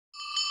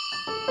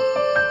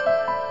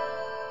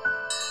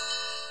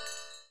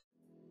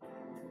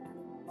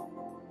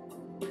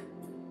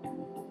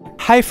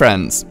Hi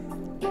friends!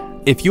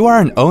 If you are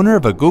an owner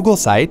of a Google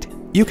site,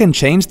 you can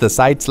change the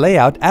site's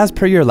layout as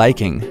per your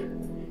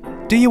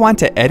liking. Do you want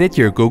to edit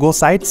your Google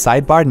site's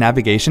sidebar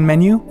navigation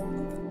menu?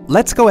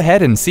 Let's go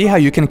ahead and see how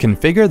you can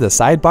configure the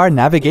sidebar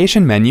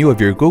navigation menu of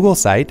your Google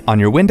site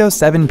on your Windows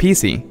 7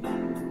 PC.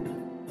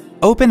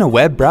 Open a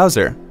web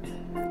browser.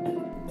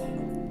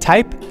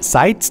 Type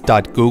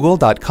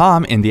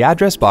sites.google.com in the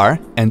address bar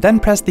and then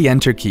press the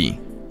Enter key.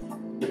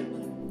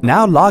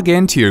 Now log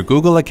in to your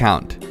Google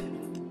account.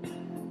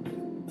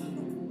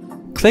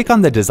 Click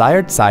on the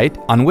desired site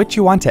on which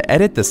you want to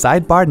edit the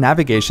sidebar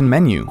navigation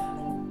menu.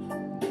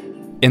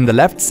 In the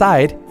left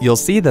side, you'll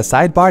see the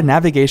sidebar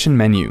navigation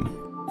menu.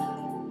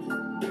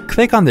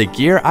 Click on the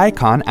gear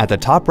icon at the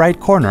top right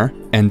corner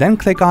and then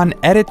click on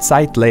Edit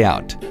Site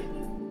Layout.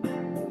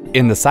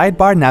 In the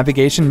sidebar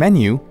navigation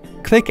menu,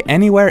 click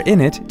anywhere in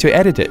it to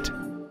edit it.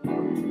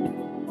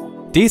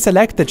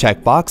 Deselect the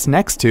checkbox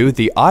next to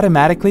the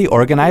Automatically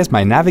Organize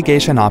My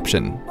Navigation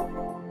option.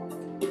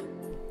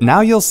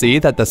 Now you'll see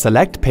that the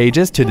Select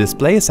Pages to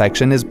Display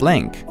section is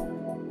blank.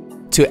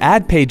 To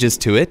add pages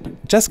to it,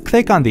 just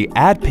click on the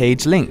Add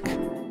Page link.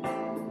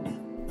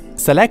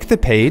 Select the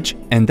page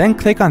and then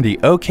click on the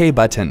OK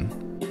button.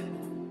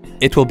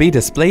 It will be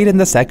displayed in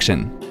the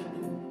section.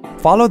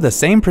 Follow the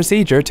same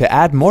procedure to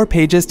add more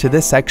pages to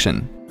this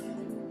section.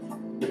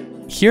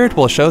 Here it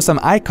will show some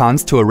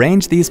icons to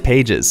arrange these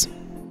pages.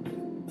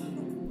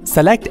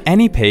 Select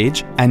any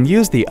page and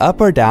use the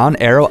up or down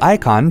arrow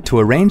icon to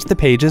arrange the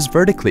pages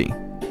vertically.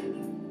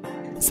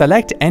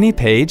 Select any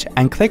page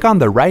and click on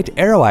the right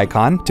arrow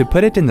icon to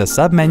put it in the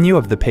submenu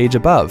of the page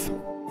above.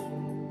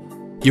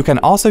 You can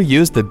also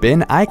use the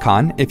bin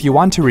icon if you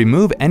want to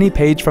remove any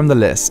page from the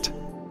list.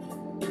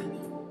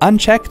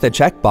 Uncheck the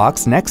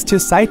checkbox next to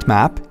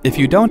Sitemap if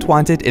you don't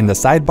want it in the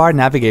sidebar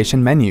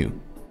navigation menu.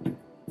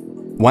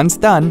 Once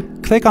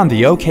done, click on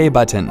the OK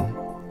button.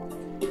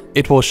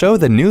 It will show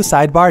the new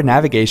sidebar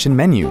navigation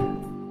menu.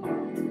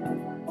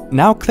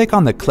 Now click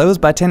on the Close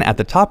button at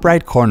the top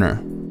right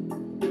corner.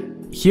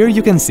 Here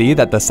you can see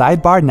that the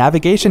sidebar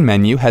navigation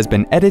menu has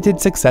been edited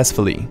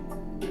successfully.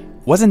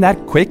 Wasn't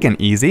that quick and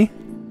easy?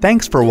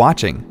 Thanks for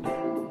watching.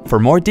 For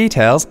more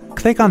details,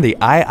 click on the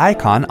eye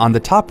icon on the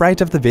top right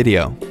of the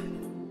video.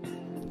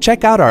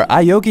 Check out our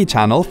iYogi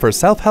channel for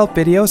self-help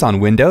videos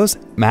on Windows,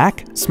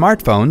 Mac,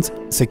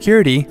 smartphones,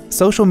 security,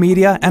 social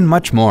media, and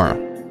much more.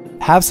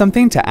 Have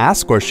something to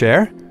ask or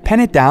share? Pen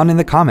it down in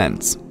the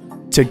comments.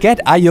 To get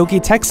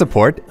iYogi tech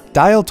support,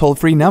 dial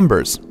toll-free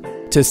numbers.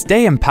 To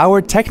stay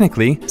empowered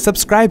technically,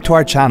 subscribe to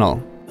our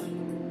channel.